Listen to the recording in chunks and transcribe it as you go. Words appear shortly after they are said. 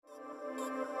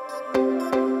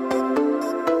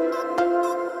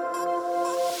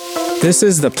This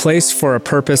is the Place for a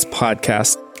Purpose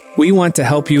podcast. We want to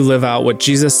help you live out what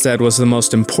Jesus said was the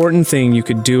most important thing you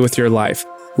could do with your life.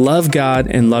 Love God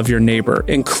and love your neighbor,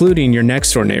 including your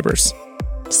next door neighbors.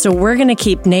 So we're going to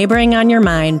keep neighboring on your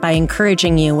mind by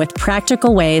encouraging you with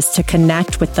practical ways to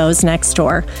connect with those next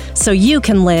door so you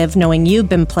can live knowing you've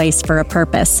been placed for a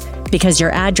purpose, because your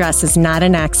address is not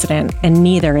an accident and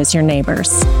neither is your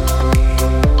neighbor's.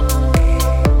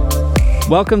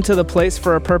 Welcome to the Place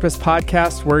for a Purpose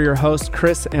podcast. We're your hosts,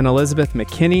 Chris and Elizabeth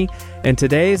McKinney, and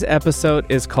today's episode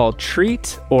is called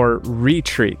Treat or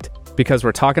Retreat because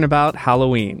we're talking about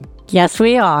Halloween. Yes,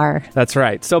 we are. That's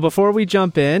right. So before we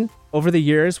jump in, over the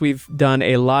years, we've done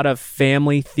a lot of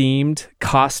family-themed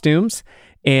costumes,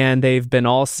 and they've been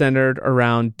all centered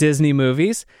around Disney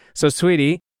movies. So,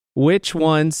 sweetie, which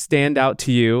ones stand out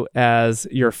to you as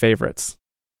your favorites?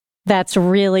 That's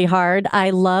really hard.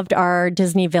 I loved our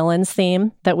Disney villains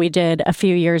theme that we did a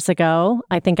few years ago.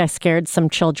 I think I scared some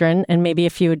children and maybe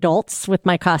a few adults with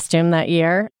my costume that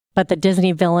year. But the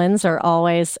Disney villains are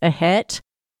always a hit.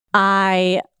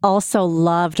 I also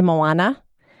loved Moana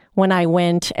when I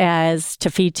went as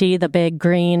Tafiti, the big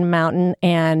green mountain,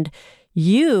 and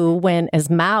you went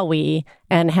as Maui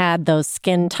and had those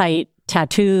skin-tight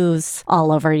tattoos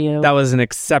all over you. That was an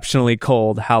exceptionally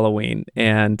cold Halloween,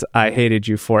 and I hated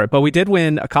you for it. But we did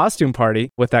win a costume party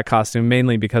with that costume,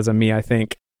 mainly because of me, I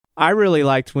think. I really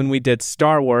liked when we did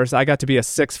Star Wars. I got to be a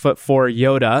 6'4"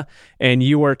 Yoda, and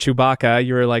you were Chewbacca.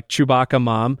 You were like Chewbacca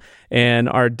Mom, and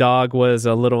our dog was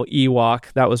a little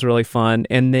Ewok. That was really fun.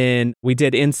 And then we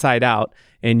did Inside Out,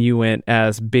 and you went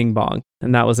as Bing Bong,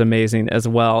 and that was amazing as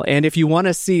well. And if you want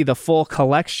to see the full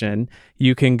collection,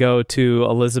 you can go to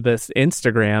Elizabeth's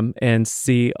Instagram and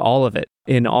see all of it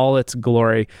in all its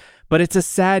glory. But it's a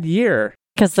sad year.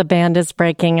 Because the band is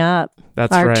breaking up.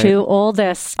 That's right. Our two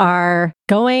oldest are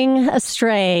going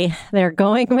astray. They're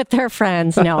going with their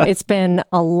friends. No, it's been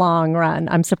a long run.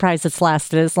 I'm surprised it's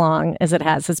lasted as long as it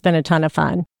has. It's been a ton of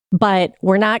fun. But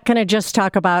we're not going to just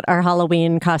talk about our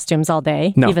Halloween costumes all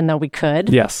day, even though we could.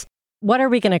 Yes. What are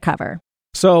we going to cover?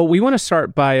 So we want to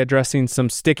start by addressing some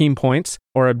sticking points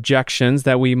or objections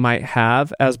that we might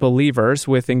have as believers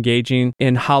with engaging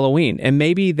in Halloween. And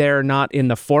maybe they're not in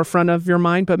the forefront of your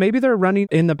mind, but maybe they're running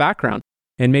in the background.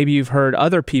 And maybe you've heard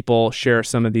other people share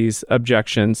some of these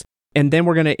objections. And then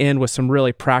we're going to end with some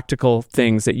really practical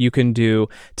things that you can do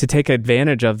to take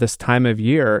advantage of this time of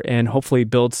year and hopefully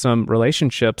build some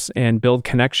relationships and build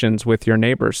connections with your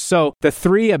neighbors. So the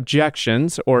three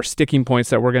objections or sticking points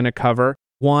that we're going to cover: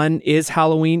 1, is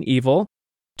Halloween evil?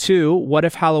 2, what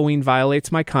if Halloween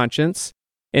violates my conscience?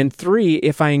 And 3,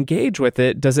 if I engage with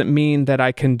it, does it mean that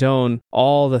I condone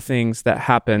all the things that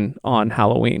happen on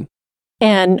Halloween?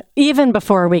 And even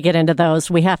before we get into those,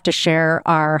 we have to share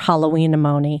our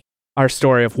Halloween-amony. Our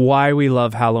story of why we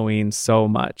love Halloween so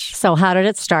much. So how did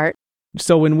it start?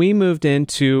 So when we moved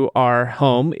into our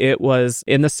home, it was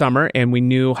in the summer and we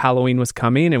knew Halloween was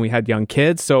coming and we had young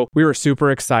kids. So we were super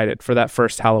excited for that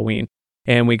first Halloween.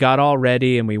 And we got all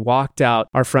ready and we walked out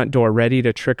our front door ready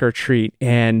to trick or treat,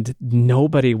 and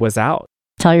nobody was out.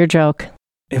 Tell your joke.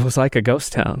 It was like a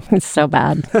ghost town. It's so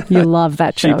bad. You love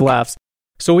that joke. Cheap laughs.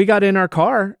 So we got in our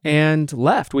car and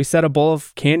left. We set a bowl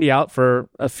of candy out for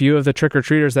a few of the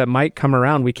trick-or-treaters that might come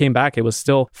around. We came back. It was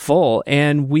still full.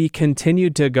 And we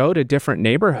continued to go to different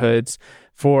neighborhoods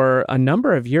for a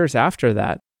number of years after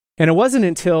that. And it wasn't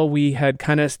until we had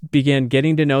kind of began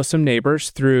getting to know some neighbors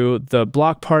through the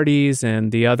block parties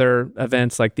and the other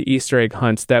events like the Easter egg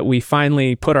hunts that we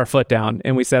finally put our foot down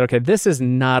and we said, okay, this is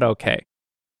not okay.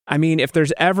 I mean, if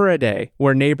there's ever a day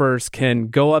where neighbors can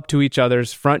go up to each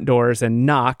other's front doors and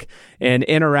knock and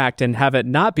interact and have it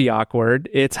not be awkward,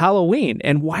 it's Halloween.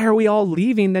 And why are we all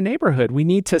leaving the neighborhood? We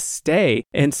need to stay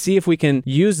and see if we can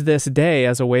use this day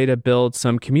as a way to build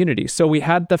some community. So we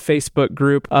had the Facebook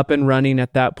group up and running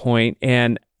at that point,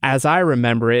 and as I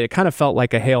remember it, it kind of felt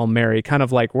like a Hail Mary, kind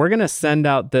of like we're going to send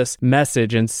out this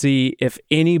message and see if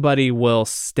anybody will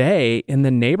stay in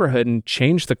the neighborhood and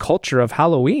change the culture of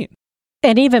Halloween.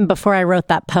 And even before I wrote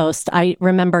that post, I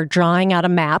remember drawing out a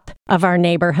map of our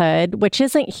neighborhood, which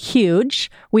isn't huge.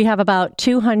 We have about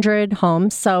 200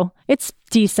 homes, so it's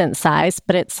decent size,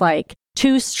 but it's like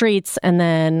 2 streets and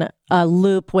then a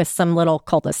loop with some little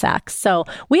cul-de-sacs. So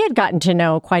we had gotten to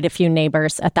know quite a few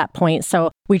neighbors at that point. So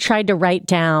we tried to write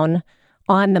down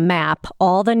on the map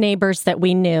all the neighbors that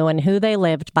we knew and who they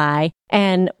lived by.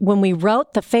 And when we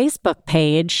wrote the Facebook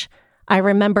page, I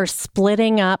remember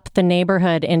splitting up the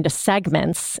neighborhood into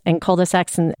segments and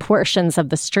cul-de-sacs and portions of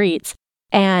the streets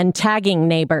and tagging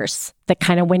neighbors that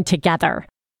kind of went together.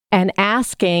 and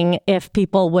asking if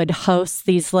people would host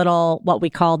these little, what we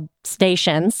called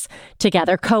stations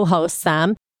together, co-host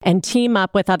them, and team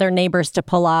up with other neighbors to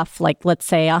pull off, like, let's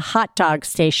say, a hot dog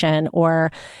station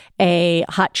or a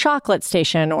hot chocolate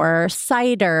station or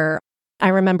cider. I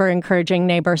remember encouraging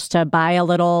neighbors to buy a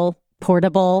little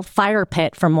portable fire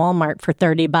pit from Walmart for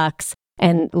 $30.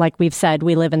 And like we've said,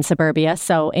 we live in suburbia,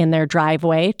 so in their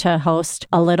driveway to host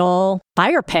a little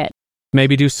fire pit.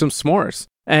 Maybe do some s'mores.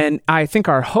 And I think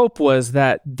our hope was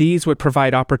that these would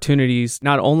provide opportunities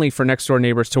not only for next door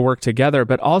neighbors to work together,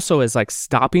 but also as like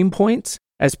stopping points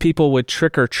as people would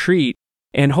trick or treat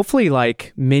and hopefully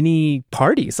like mini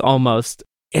parties almost.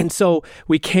 And so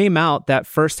we came out that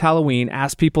first Halloween,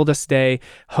 asked people to stay,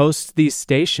 host these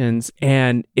stations,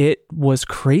 and it was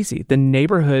crazy. The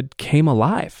neighborhood came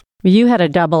alive. You had a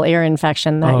double ear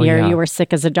infection that year. Yeah. You were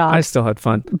sick as a dog. I still had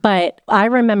fun. But I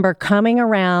remember coming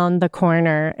around the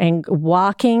corner and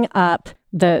walking up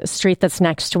the street that's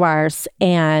next to ours,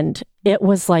 and it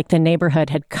was like the neighborhood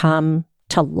had come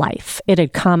to life. It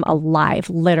had come alive,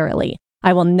 literally.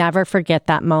 I will never forget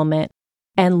that moment.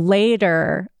 And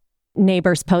later,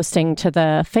 neighbors posting to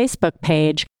the Facebook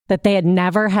page that they had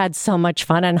never had so much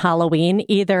fun on Halloween,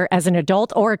 either as an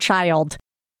adult or a child,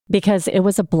 because it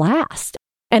was a blast.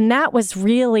 And that was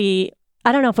really,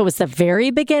 I don't know if it was the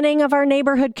very beginning of our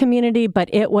neighborhood community, but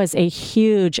it was a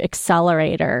huge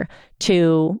accelerator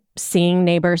to seeing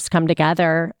neighbors come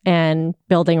together and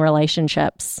building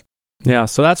relationships. Yeah,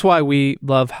 so that's why we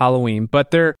love Halloween,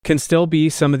 but there can still be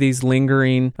some of these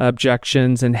lingering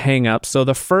objections and hangups. So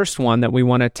the first one that we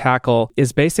want to tackle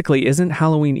is basically, isn't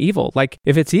Halloween evil? Like,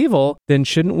 if it's evil, then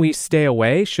shouldn't we stay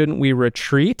away? Shouldn't we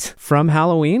retreat from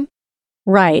Halloween?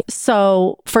 Right.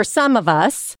 So for some of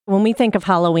us, when we think of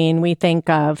Halloween, we think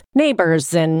of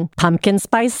neighbors and pumpkin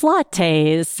spice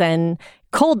lattes and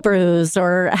cold brews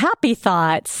or happy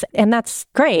thoughts, and that's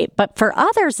great. But for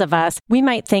others of us, we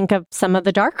might think of some of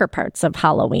the darker parts of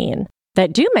Halloween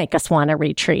that do make us want to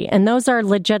retreat. And those are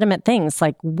legitimate things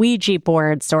like Ouija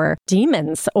boards or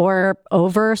demons or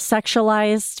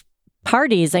over-sexualized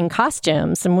parties and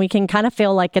costumes, and we can kind of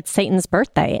feel like it's Satan's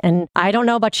birthday. And I don't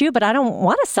know about you, but I don't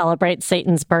want to celebrate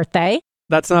Satan's birthday.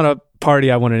 That's not a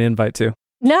party I want an invite to.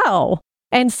 No.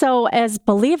 And so as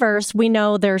believers, we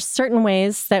know there's certain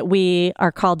ways that we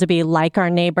are called to be like our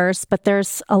neighbors, but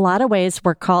there's a lot of ways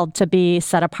we're called to be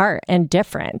set apart and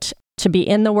different, to be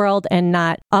in the world and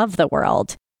not of the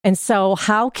world. And so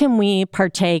how can we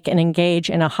partake and engage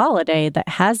in a holiday that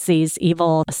has these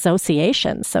evil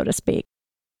associations, so to speak?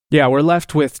 Yeah, we're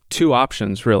left with two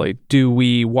options, really. Do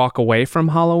we walk away from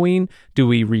Halloween? Do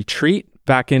we retreat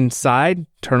back inside,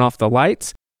 turn off the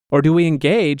lights? Or do we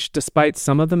engage despite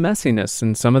some of the messiness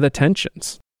and some of the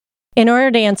tensions? In order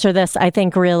to answer this, I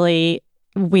think really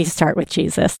we start with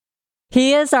Jesus.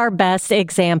 He is our best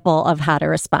example of how to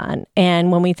respond.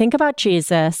 And when we think about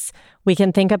Jesus, we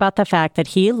can think about the fact that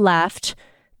he left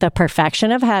the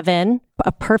perfection of heaven,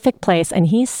 a perfect place, and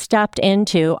he stepped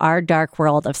into our dark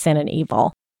world of sin and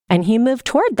evil. And he moved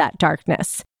toward that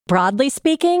darkness, broadly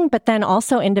speaking, but then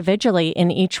also individually in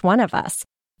each one of us.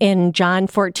 In John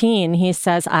 14, he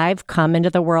says, I've come into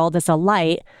the world as a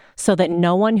light so that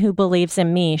no one who believes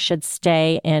in me should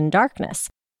stay in darkness.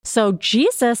 So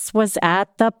Jesus was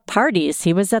at the parties,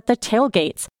 he was at the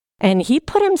tailgates, and he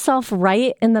put himself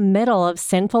right in the middle of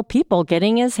sinful people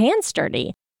getting his hands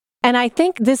dirty. And I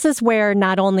think this is where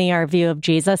not only our view of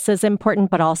Jesus is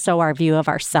important, but also our view of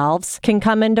ourselves can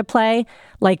come into play.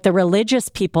 Like the religious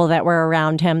people that were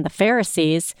around him, the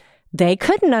Pharisees, they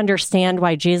couldn't understand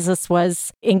why Jesus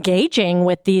was engaging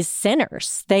with these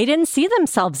sinners. They didn't see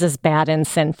themselves as bad and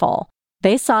sinful.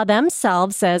 They saw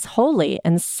themselves as holy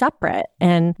and separate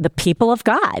and the people of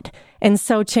God. And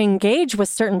so to engage with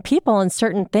certain people and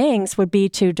certain things would be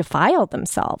to defile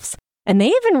themselves. And they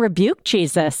even rebuked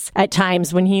Jesus at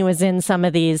times when he was in some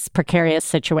of these precarious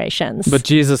situations. But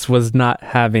Jesus was not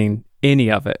having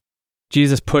any of it.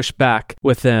 Jesus pushed back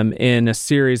with them in a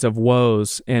series of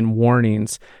woes and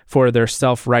warnings for their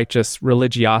self-righteous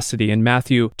religiosity. In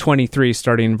Matthew 23,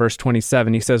 starting in verse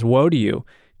 27, he says, "Woe to you,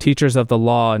 teachers of the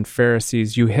law and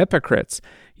Pharisees, you hypocrites!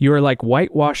 You are like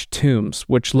whitewashed tombs,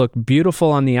 which look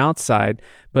beautiful on the outside,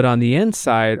 but on the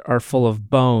inside are full of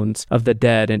bones of the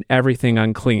dead and everything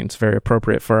unclean." It's very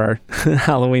appropriate for our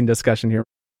Halloween discussion here.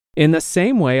 In the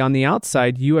same way, on the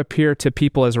outside, you appear to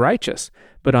people as righteous,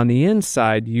 but on the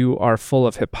inside, you are full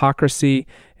of hypocrisy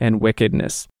and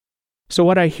wickedness. So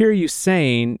what I hear you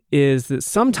saying is that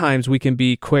sometimes we can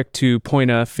be quick to point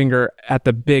a finger at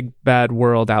the big bad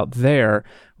world out there,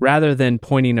 rather than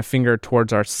pointing a finger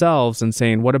towards ourselves and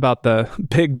saying, what about the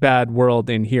big bad world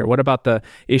in here? What about the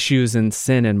issues and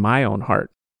sin in my own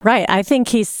heart? Right. I think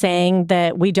he's saying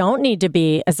that we don't need to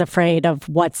be as afraid of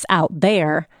what's out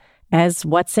there as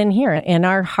what's in here, in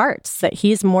our hearts, that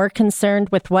he's more concerned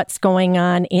with what's going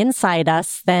on inside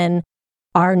us than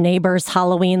our neighbors'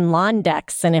 Halloween lawn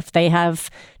decks and if they have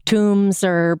tombs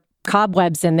or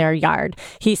cobwebs in their yard.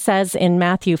 He says in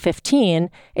Matthew 15,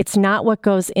 it's not what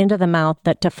goes into the mouth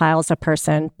that defiles a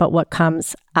person, but what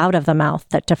comes out of the mouth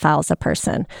that defiles a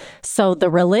person. So the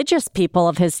religious people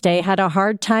of his day had a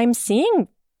hard time seeing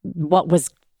what was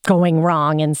going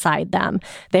wrong inside them,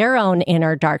 their own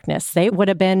inner darkness. They would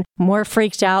have been more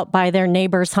freaked out by their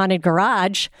neighbor's haunted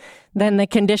garage than the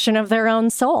condition of their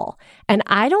own soul. And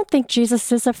I don't think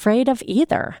Jesus is afraid of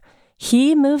either.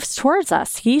 He moves towards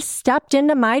us. He stepped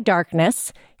into my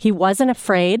darkness. He wasn't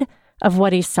afraid of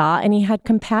what he saw, and he had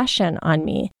compassion on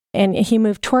me. And he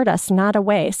moved toward us, not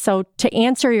away. So to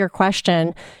answer your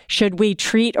question, should we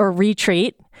treat or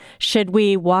retreat? Should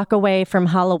we walk away from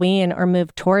Halloween or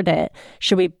move toward it?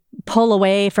 Should we pull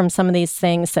away from some of these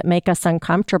things that make us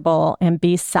uncomfortable and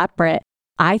be separate?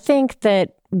 I think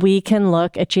that we can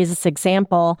look at Jesus'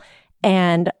 example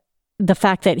and the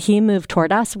fact that he moved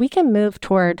toward us, we can move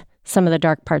toward some of the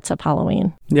dark parts of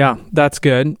Halloween. Yeah, that's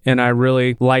good. And I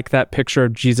really like that picture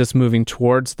of Jesus moving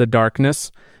towards the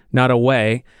darkness, not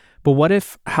away. But what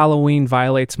if Halloween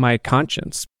violates my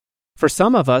conscience? For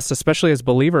some of us, especially as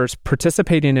believers,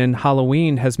 participating in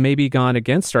Halloween has maybe gone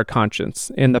against our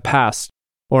conscience in the past.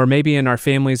 Or maybe in our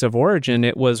families of origin,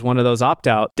 it was one of those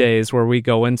opt-out days where we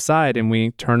go inside and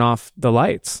we turn off the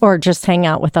lights. Or just hang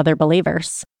out with other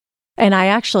believers. And I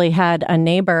actually had a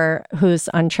neighbor who's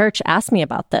unchurched ask me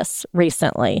about this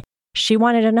recently. She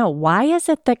wanted to know, why is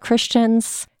it that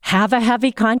Christians have a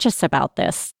heavy conscience about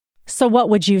this? So what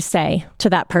would you say to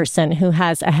that person who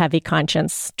has a heavy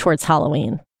conscience towards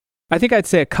Halloween? I think I'd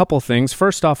say a couple things.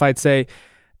 First off, I'd say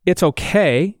it's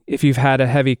okay if you've had a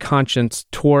heavy conscience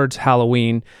towards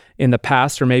Halloween in the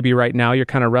past, or maybe right now you're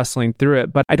kind of wrestling through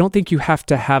it, but I don't think you have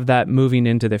to have that moving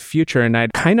into the future. And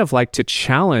I'd kind of like to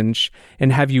challenge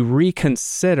and have you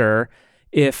reconsider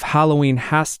if Halloween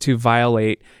has to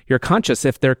violate your conscience,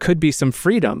 if there could be some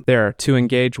freedom there to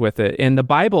engage with it. And the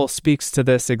Bible speaks to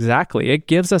this exactly. It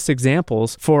gives us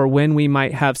examples for when we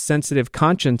might have sensitive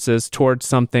consciences towards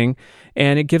something,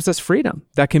 and it gives us freedom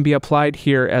that can be applied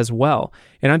here as well.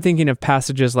 And I'm thinking of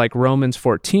passages like Romans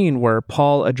 14, where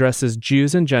Paul addresses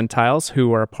Jews and Gentiles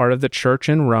who are a part of the church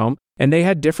in Rome, and they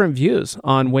had different views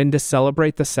on when to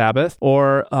celebrate the Sabbath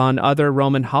or on other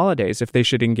Roman holidays, if they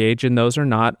should engage in those or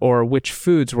not, or which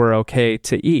foods were okay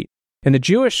to eat. And the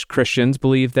Jewish Christians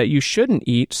believed that you shouldn't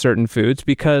eat certain foods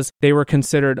because they were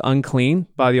considered unclean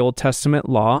by the Old Testament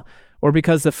law, or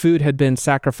because the food had been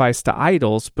sacrificed to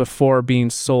idols before being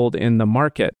sold in the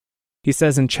market. He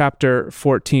says in chapter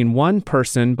 14, one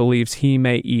person believes he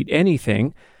may eat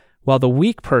anything, while the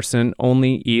weak person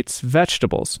only eats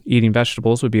vegetables. Eating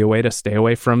vegetables would be a way to stay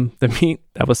away from the meat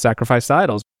that was sacrificed to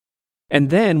idols.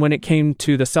 And then when it came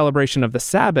to the celebration of the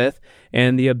Sabbath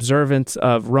and the observance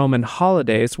of Roman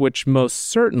holidays, which most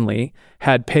certainly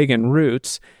had pagan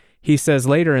roots, he says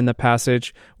later in the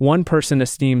passage, one person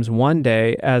esteems one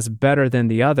day as better than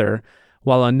the other,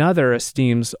 while another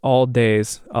esteems all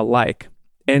days alike.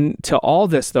 And to all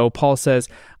this, though, Paul says,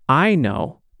 I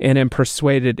know and am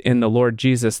persuaded in the Lord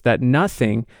Jesus that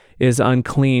nothing is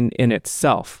unclean in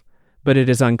itself, but it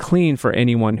is unclean for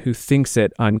anyone who thinks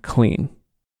it unclean.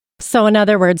 So in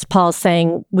other words, Paul's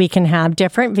saying we can have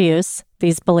different views.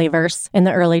 These believers in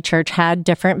the early church had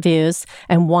different views,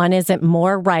 and one isn't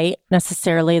more right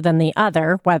necessarily than the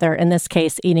other, whether in this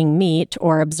case eating meat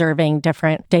or observing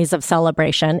different days of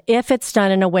celebration, if it's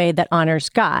done in a way that honors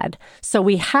God. So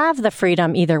we have the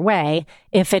freedom either way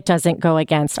if it doesn't go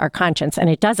against our conscience, and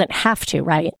it doesn't have to,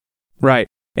 right? Right.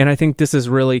 And I think this is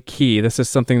really key. This is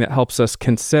something that helps us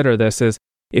consider this is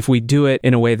if we do it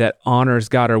in a way that honors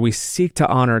God, or we seek to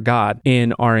honor God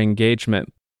in our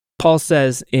engagement. Paul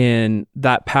says in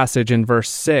that passage in verse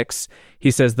 6,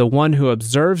 he says, the one who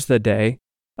observes the day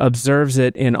observes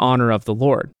it in honor of the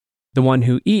Lord. The one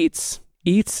who eats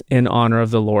in honor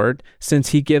of the Lord, since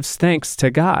he gives thanks to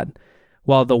God,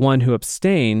 while the one who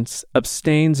abstains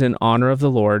in honor of the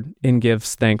Lord and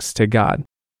gives thanks to God.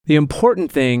 The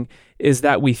important thing is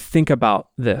that we think about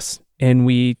this and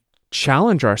we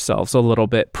challenge ourselves a little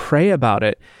bit, pray about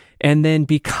it, and then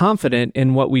be confident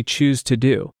in what we choose to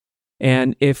do.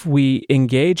 And if we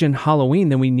engage in Halloween,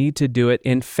 then we need to do it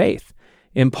in faith.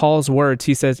 In Paul's words,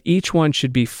 he says each one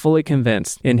should be fully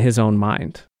convinced in his own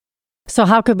mind. So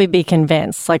how could we be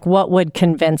convinced? Like, what would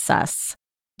convince us?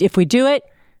 If we do it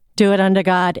unto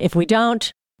God. If we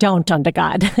don't unto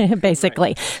God,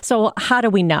 basically. Right. So how do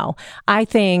we know? I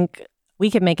think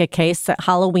we could make a case that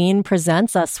Halloween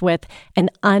presents us with an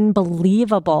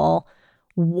unbelievable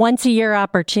once-a-year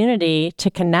opportunity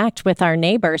to connect with our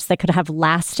neighbors that could have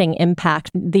lasting impact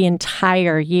the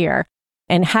entire year.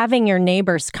 And having your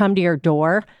neighbors come to your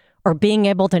door or being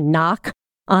able to knock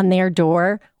on their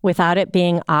door without it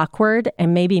being awkward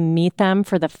and maybe meet them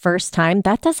for the first time,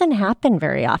 that doesn't happen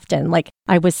very often. Like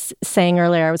I was saying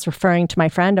earlier, I was referring to my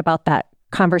friend about that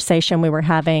conversation we were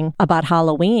having about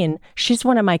Halloween. She's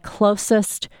one of my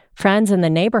closest friends in the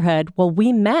neighborhood. Well,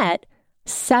 we met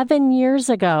 7 years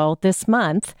ago this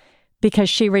month because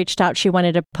she reached out. She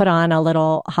wanted to put on a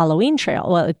little Halloween trail.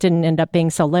 Well, it didn't end up being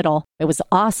so little. It was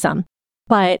awesome.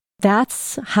 But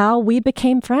that's how we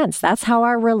became friends. That's how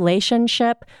our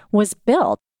relationship was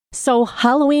built. So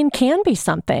Halloween can be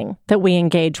something that we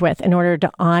engage with in order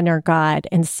to honor God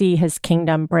and see his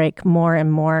kingdom break more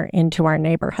and more into our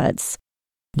neighborhoods.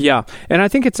 Yeah. And I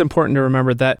think it's important to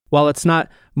remember that while it's not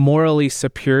morally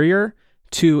superior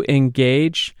to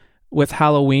engage with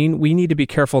Halloween, we need to be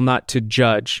careful not to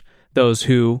judge those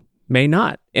who may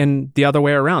not. And the other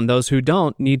way around, those who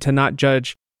don't need to not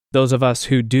judge those of us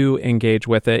who do engage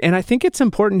with it. And I think it's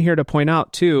important here to point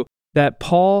out, too, that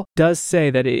Paul does say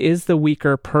that it is the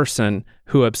weaker person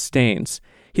who abstains.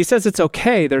 He says it's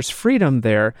okay, there's freedom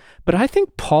there, but I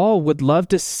think Paul would love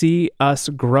to see us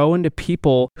grow into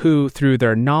people who, through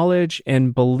their knowledge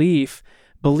and believe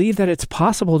that it's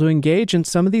possible to engage in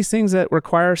some of these things that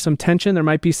require some tension. There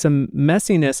might be some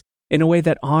messiness in a way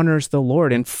that honors the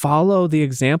Lord and follow the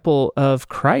example of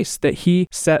Christ that he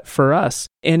set for us.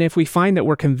 And if we find that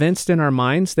we're convinced in our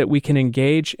minds that we can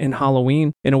engage in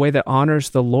Halloween in a way that honors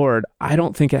the Lord, I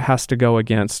don't think it has to go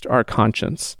against our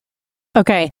conscience.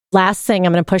 Okay, last thing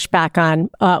I'm going to push back on.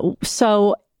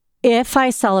 So if I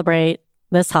celebrate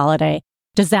this holiday,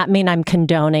 does that mean I'm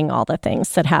condoning all the things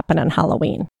that happen on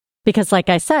Halloween? Because like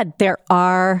I said, there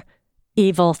are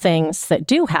evil things that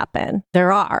do happen.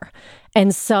 There are.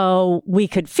 And so we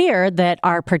could fear that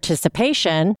our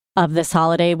participation of this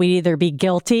holiday would either be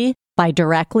guilty by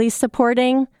directly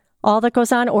supporting all that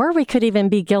goes on, or we could even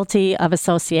be guilty of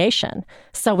association.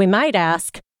 So we might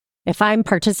ask, if I'm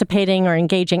participating or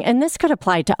engaging, and this could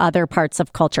apply to other parts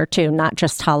of culture too, not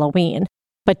just Halloween,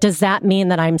 but does that mean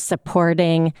that I'm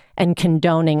supporting and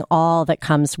condoning all that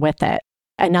comes with it?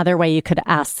 Another way you could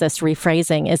ask this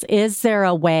rephrasing is there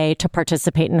a way to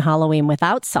participate in Halloween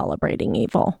without celebrating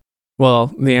evil?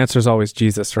 Well, the answer is always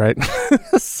Jesus, right?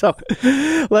 So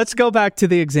let's go back to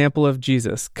the example of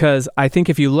Jesus, because I think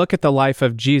if you look at the life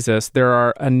of Jesus, there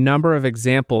are a number of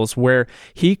examples where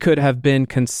he could have been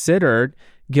considered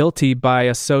guilty by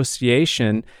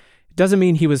association. It doesn't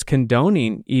mean he was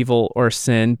condoning evil or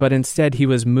sin, but instead he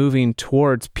was moving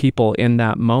towards people in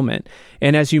that moment.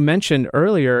 And as you mentioned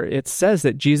earlier, it says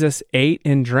that Jesus ate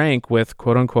and drank with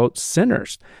quote unquote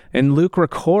sinners. And Luke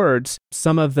records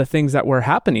some of the things that were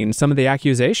happening, some of the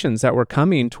accusations that were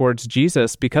coming towards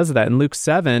Jesus because of that. In Luke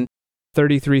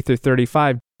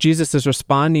 7:33-35, Jesus is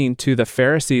responding to the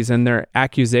Pharisees and their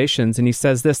accusations. And he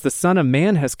says this, "The Son of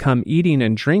Man has come eating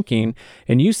and drinking,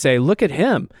 and you say, 'Look at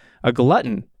him, a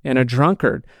glutton and a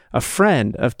drunkard, a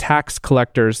friend of tax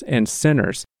collectors and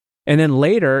sinners.'" And then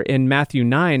later in Matthew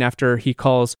 9, after he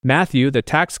calls Matthew, the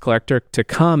tax collector, to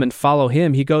come and follow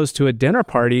him, he goes to a dinner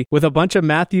party with a bunch of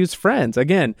Matthew's friends.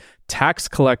 Again, tax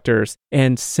collectors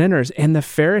and sinners. And the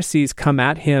Pharisees come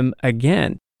at him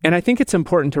again. And I think it's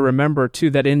important to remember, too,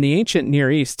 that in the ancient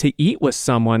Near East, to eat with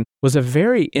someone was a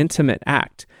very intimate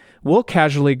act. We'll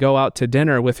casually go out to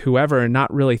dinner with whoever and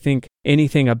not really think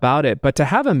anything about it. But to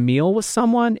have a meal with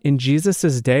someone in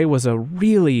Jesus's day was a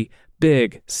really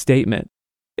big statement.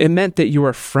 It meant that you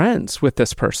were friends with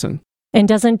this person. And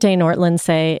doesn't Dane Ortland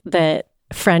say that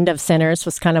friend of sinners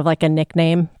was kind of like a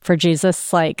nickname for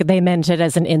Jesus? Like they meant it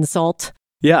as an insult.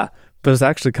 Yeah, but it was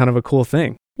actually kind of a cool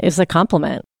thing. It was a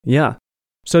compliment. Yeah.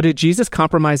 So did Jesus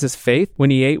compromise his faith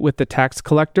when he ate with the tax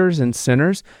collectors and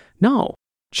sinners? No.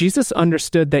 Jesus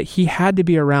understood that he had to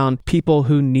be around people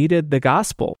who needed the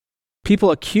gospel.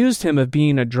 People accused him of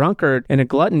being a drunkard and a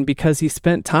glutton because he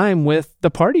spent time with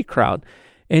the party crowd.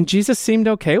 And Jesus seemed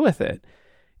okay with it.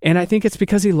 And I think it's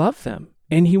because he loved them.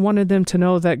 And he wanted them to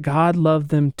know that God loved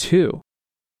them too.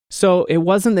 So it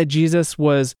wasn't that Jesus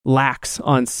was lax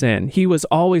on sin. He was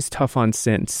always tough on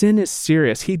sin. Sin is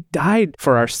serious. He died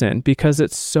for our sin because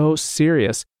it's so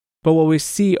serious. But what we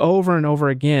see over and over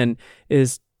again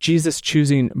is Jesus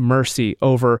choosing mercy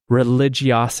over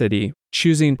religiosity,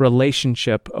 choosing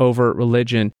relationship over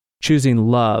religion, choosing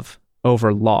love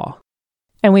over law.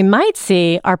 And we might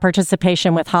see our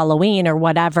participation with Halloween or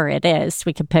whatever it is.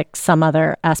 We could pick some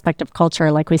other aspect of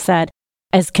culture, like we said,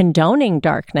 as condoning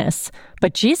darkness.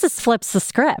 But Jesus flips the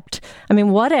script. I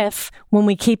mean, what if when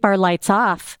we keep our lights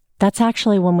off, that's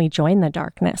actually when we join the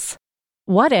darkness?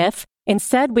 What if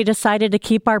instead we decided to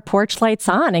keep our porch lights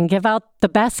on and give out the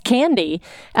best candy?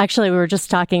 Actually, we were just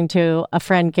talking to a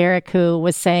friend, Garrick, who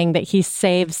was saying that he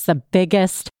saves the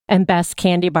biggest and best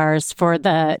candy bars for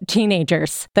the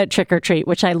teenagers that trick or treat,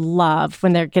 which I love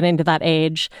when they're getting to that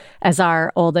age, as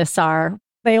our oldest are.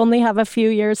 They only have a few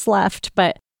years left,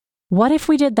 but what if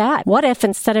we did that? What if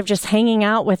instead of just hanging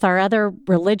out with our other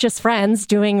religious friends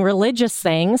doing religious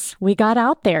things, we got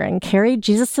out there and carried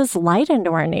Jesus's light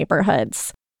into our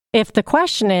neighborhoods? If the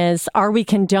question is, are we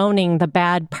condoning the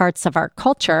bad parts of our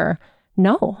culture?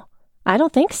 No, I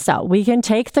don't think so. We can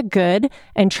take the good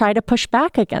and try to push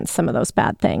back against some of those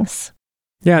bad things.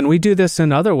 Yeah, and we do this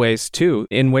in other ways too,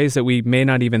 in ways that we may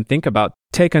not even think about.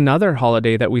 Take another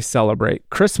holiday that we celebrate,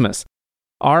 Christmas.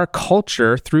 Our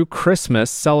culture through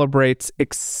Christmas celebrates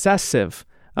excessive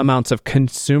amounts of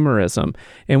consumerism,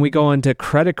 and we go into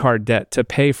credit card debt to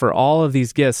pay for all of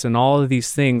these gifts and all of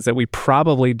these things that we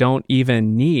probably don't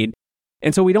even need.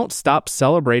 And so we don't stop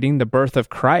celebrating the birth of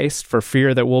Christ for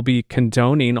fear that we'll be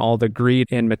condoning all the greed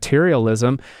and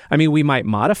materialism. I mean, we might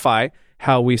modify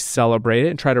how we celebrate it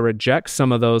and try to reject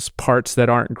some of those parts that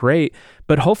aren't great,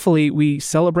 but hopefully we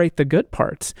celebrate the good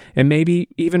parts and maybe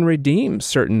even redeem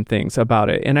certain things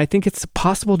about it. And I think it's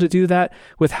possible to do that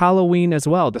with Halloween as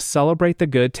well, to celebrate the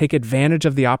good, take advantage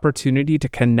of the opportunity to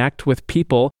connect with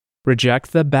people,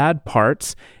 reject the bad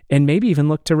parts, and maybe even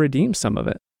look to redeem some of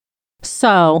it.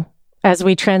 So, as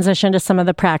we transition to some of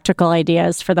the practical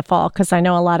ideas for the fall, because I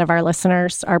know a lot of our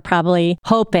listeners are probably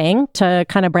hoping to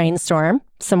kind of brainstorm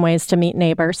some ways to meet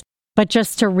neighbors. But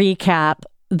just to recap,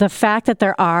 the fact that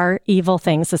there are evil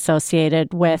things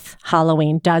associated with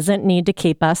Halloween doesn't need to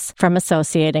keep us from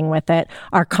associating with it.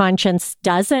 Our conscience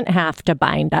doesn't have to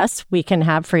bind us. We can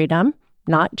have freedom,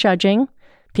 not judging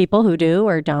people who do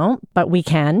or don't, but we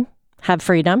can have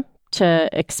freedom to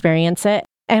experience it.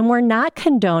 And we're not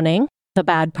condoning the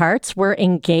bad parts. We're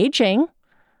engaging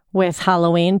with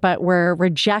Halloween, but we're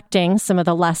rejecting some of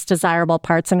the less desirable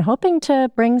parts and hoping to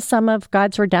bring some of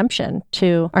God's redemption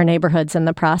to our neighborhoods in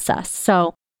the process.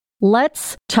 So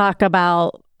let's talk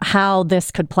about how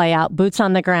this could play out, boots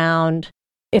on the ground.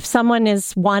 If someone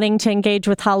is wanting to engage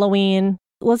with Halloween,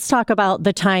 let's talk about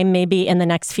the time maybe in the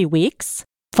next few weeks.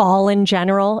 Fall in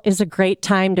general is a great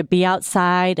time to be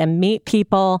outside and meet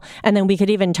people. And then we could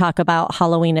even talk about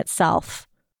Halloween itself.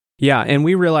 Yeah, and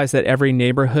we realize that every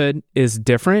neighborhood is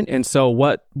different. And so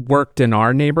what worked in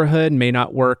our neighborhood may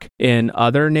not work in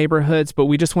other neighborhoods, but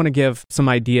we just want to give some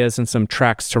ideas and some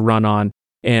tracks to run on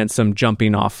and some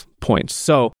jumping off points.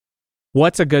 So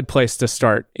what's a good place to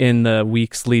start in the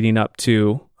weeks leading up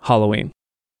to Halloween?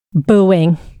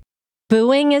 Booing.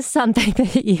 Booing is something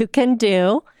that you can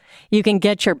do. You can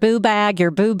get your boo bag,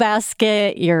 your boo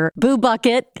basket, your boo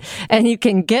bucket, and you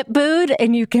can get booed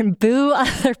and you can boo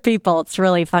other people. It's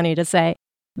really funny to say.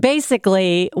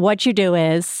 Basically, what you do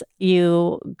is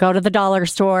you go to the dollar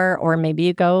store or maybe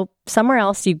you go somewhere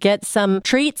else. You get some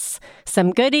treats,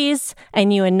 some goodies,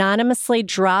 and you anonymously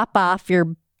drop off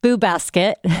your boo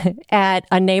basket at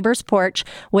a neighbor's porch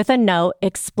with a note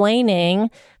explaining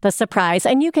the surprise.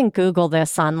 And you can Google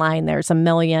this online. There's a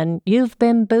million "you've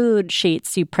been booed"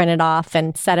 sheets. You print it off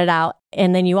and set it out.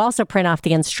 And then you also print off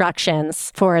the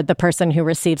instructions for the person who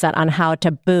receives that on how to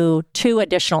boo 2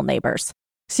 additional neighbors.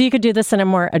 So you could do this in a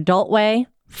more adult way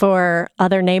for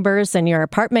other neighbors in your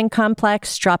apartment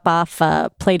complex. Drop off a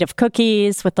plate of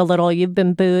cookies with the little "you've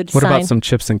been booed" What sign. about some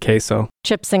chips and queso?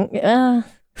 Chips and...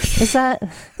 Is that,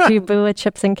 do you boo with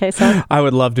chips and queso? I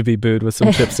would love to be booed with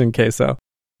some chips and queso.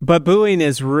 But booing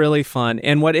is really fun.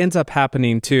 And what ends up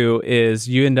happening too is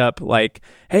you end up like,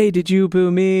 hey, did you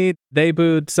boo me? They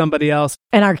booed somebody else.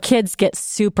 And our kids get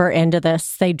super into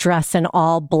this. They dress in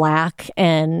all black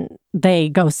and they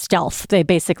go stealth. They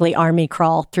basically army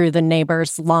crawl through the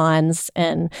neighbors' lawns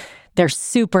and they're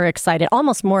super excited,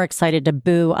 almost more excited to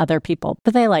boo other people,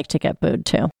 but they like to get booed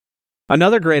too.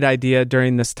 Another great idea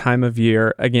during this time of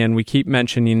year, again, we keep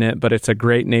mentioning it, but it's a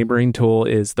great neighboring tool,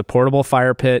 is the portable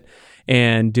fire pit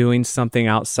and doing something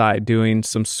outside, doing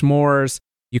some s'mores.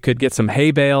 You could get some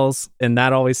hay bales, and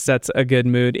that always sets a good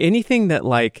mood. Anything that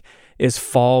like is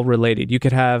fall related. You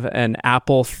could have an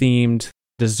apple-themed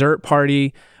dessert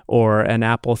party or an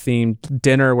apple-themed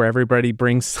dinner where everybody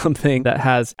brings something that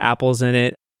has apples in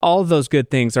it. All of those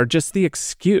good things are just the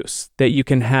excuse that you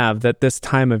can have that this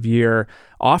time of year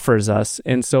offers us.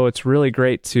 And so it's really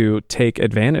great to take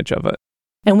advantage of it.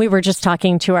 And we were just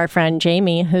talking to our friend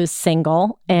Jamie, who's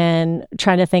single, and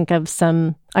trying to think of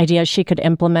some ideas she could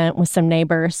implement with some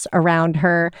neighbors around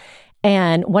her.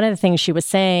 And one of the things she was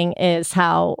saying is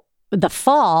how the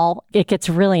fall, it gets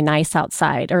really nice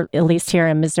outside, or at least here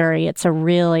in Missouri, it's a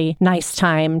really nice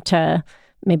time to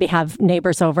maybe have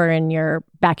neighbors over in your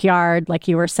backyard, like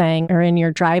you were saying, or in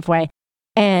your driveway.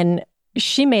 And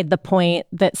she made the point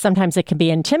that sometimes it can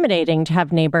be intimidating to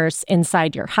have neighbors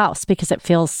inside your house because it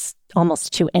feels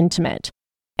almost too intimate.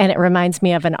 And it reminds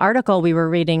me of an article we were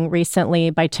reading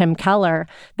recently by Tim Keller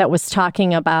that was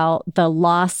talking about the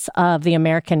loss of the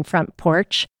American front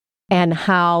porch and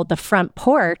how the front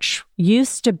porch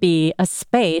used to be a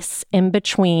space in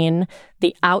between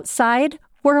the outside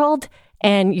world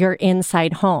and your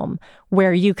inside home,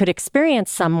 where you could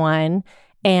experience someone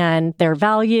and their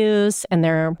values and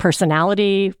their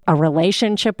personality, a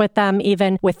relationship with them,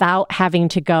 even without having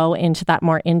to go into that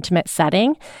more intimate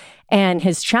setting. And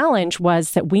his challenge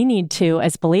was that we need to,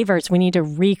 as believers, we need to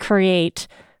recreate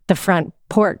the front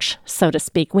porch, so to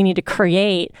speak. We need to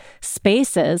create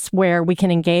spaces where we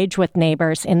can engage with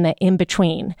neighbors in the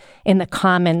in-between, in the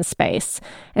common space.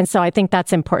 And so I think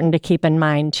that's important to keep in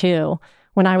mind too.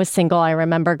 When I was single, I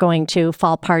remember going to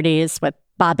fall parties with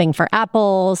bobbing for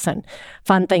apples and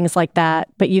fun things like that.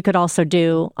 But you could also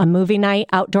do a movie night,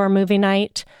 outdoor movie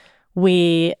night.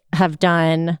 We have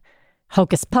done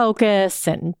Hocus Pocus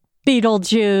and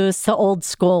Beetlejuice, the old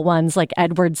school ones like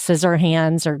Edward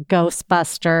Scissorhands or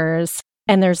Ghostbusters.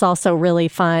 And there's also really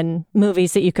fun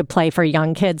movies that you could play for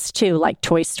young kids too, like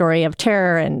Toy Story of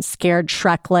Terror and Scared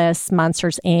Shrekless,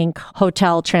 Monsters, Inc.,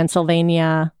 Hotel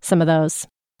Transylvania, some of those.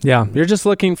 Yeah, you're just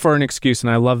looking for an excuse. And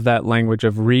I love that language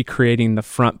of recreating the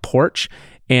front porch.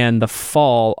 And the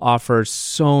fall offers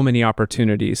so many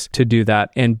opportunities to do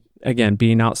that. And again,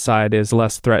 being outside is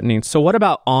less threatening. So what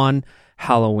about on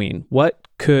Halloween? What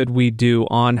could we do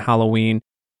on Halloween?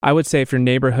 I would say if your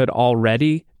neighborhood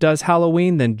already does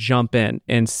Halloween, then jump in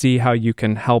and see how you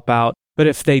can help out. But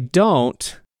if they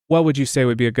don't, what would you say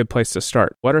would be a good place to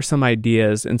start? What are some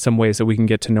ideas and some ways that we can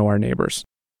get to know our neighbors?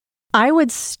 I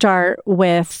would start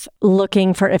with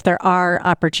looking for if there are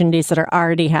opportunities that are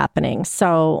already happening.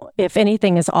 So if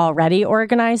anything is already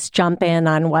organized, jump in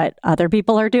on what other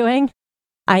people are doing.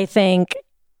 I think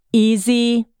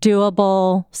easy,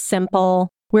 doable, simple.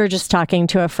 We were just talking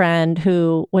to a friend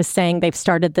who was saying they've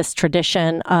started this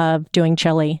tradition of doing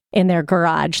chili in their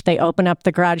garage. They open up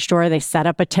the garage door, they set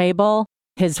up a table.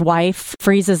 His wife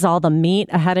freezes all the meat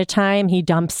ahead of time. He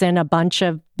dumps in a bunch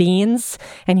of beans,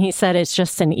 and he said it's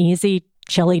just an easy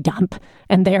chili dump.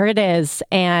 And there it is.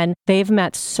 And they've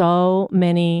met so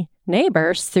many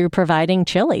neighbors through providing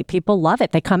chili. People love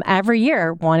it. They come every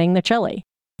year wanting the chili.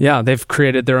 Yeah, they've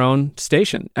created their own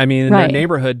station. I mean, Right. their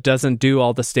neighborhood doesn't do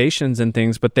all the stations and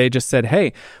things, but they just said,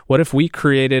 hey, what if we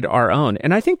created our own?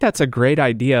 And I think that's a great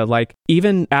idea. Like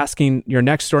even asking your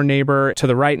next door neighbor to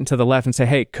the right and to the left and say,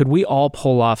 hey, could we all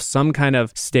pull off some kind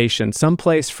of station, some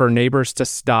place for neighbors to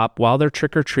stop while they're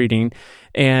trick-or-treating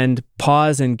and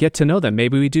pause and get to know them?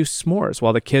 Maybe we do s'mores.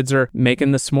 While the kids are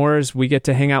making the s'mores, we get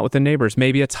to hang out with the neighbors.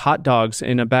 Maybe it's hot dogs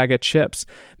in a bag of chips.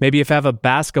 Maybe if you have a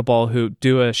basketball hoop,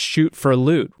 do a shoot for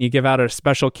loot. You give out a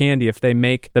special candy if they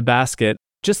make the basket.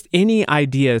 Just any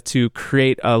idea to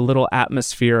create a little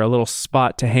atmosphere, a little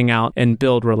spot to hang out and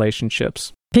build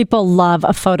relationships. People love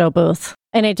a photo booth,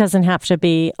 and it doesn't have to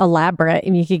be elaborate.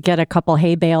 You could get a couple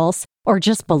hay bales or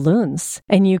just balloons,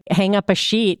 and you hang up a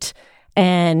sheet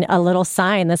and a little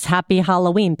sign that's Happy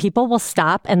Halloween. People will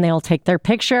stop and they'll take their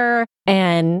picture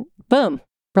and boom,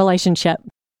 relationship.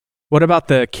 What about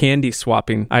the candy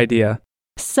swapping idea?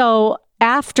 So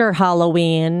after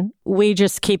Halloween, we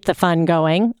just keep the fun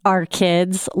going. Our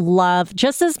kids love,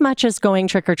 just as much as going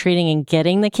trick-or-treating and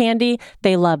getting the candy,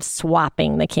 they love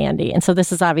swapping the candy. And so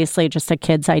this is obviously just a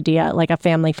kid's idea, like a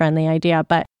family-friendly idea,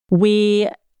 but we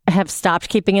have stopped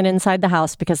keeping it inside the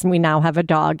house because we now have a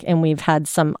dog, and we've had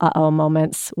some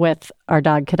moments with our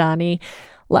dog Kadani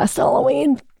last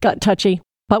Halloween. Got touchy.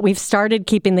 But we've started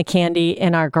keeping the candy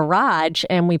in our garage,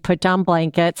 and we put down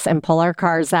blankets and pull our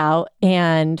cars out,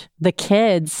 and the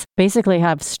kids basically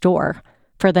have store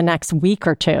for the next week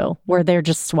or two where they're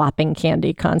just swapping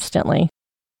candy constantly.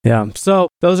 Yeah. So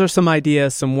those are some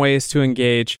ideas, some ways to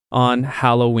engage on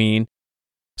Halloween.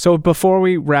 So before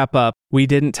we wrap up, we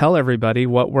didn't tell everybody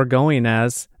what we're going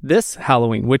as this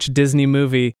Halloween, which Disney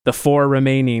movie the 4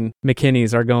 remaining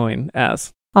McKinneys are going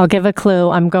as. I'll give a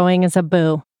clue. I'm going as a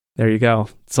Boo. There you go.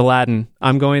 It's Aladdin.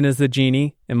 I'm going as the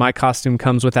genie, and my costume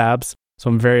comes with abs, so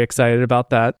I'm very excited about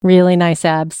that. Really nice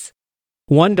abs.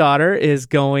 One daughter is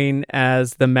going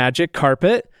as the magic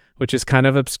carpet, which is kind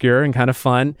of obscure and kind of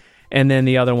fun, and then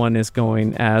the other one is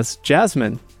going as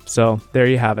Jasmine. So there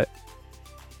you have it.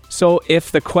 So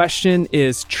if the question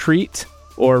is treat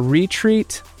or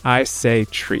retreat, I say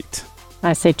treat.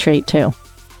 I say treat too.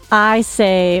 I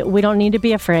say we don't need to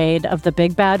be afraid of the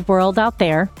big bad world out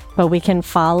there, but we can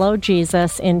follow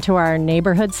Jesus into our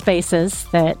neighborhood spaces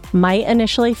that might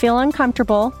initially feel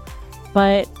uncomfortable,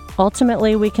 but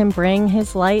ultimately we can bring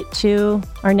his light to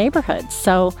our neighborhoods.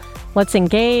 So let's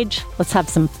engage, let's have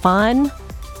some fun,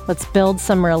 let's build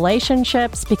some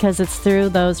relationships, because it's through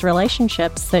those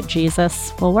relationships that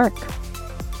Jesus will work.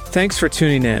 Thanks for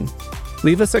tuning in.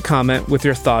 Leave us a comment with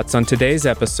your thoughts on today's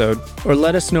episode, or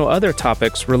let us know other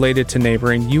topics related to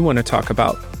neighboring you want to talk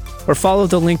about. Or follow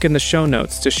the link in the show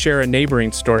notes to share a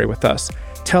neighboring story with us.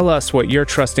 Tell us what you're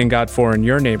trusting God for in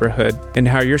your neighborhood and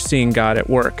how you're seeing God at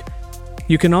work.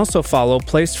 You can also follow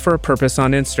Placed for a Purpose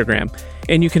on Instagram,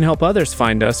 and you can help others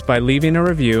find us by leaving a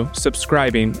review,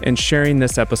 subscribing, and sharing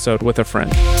this episode with a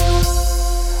friend.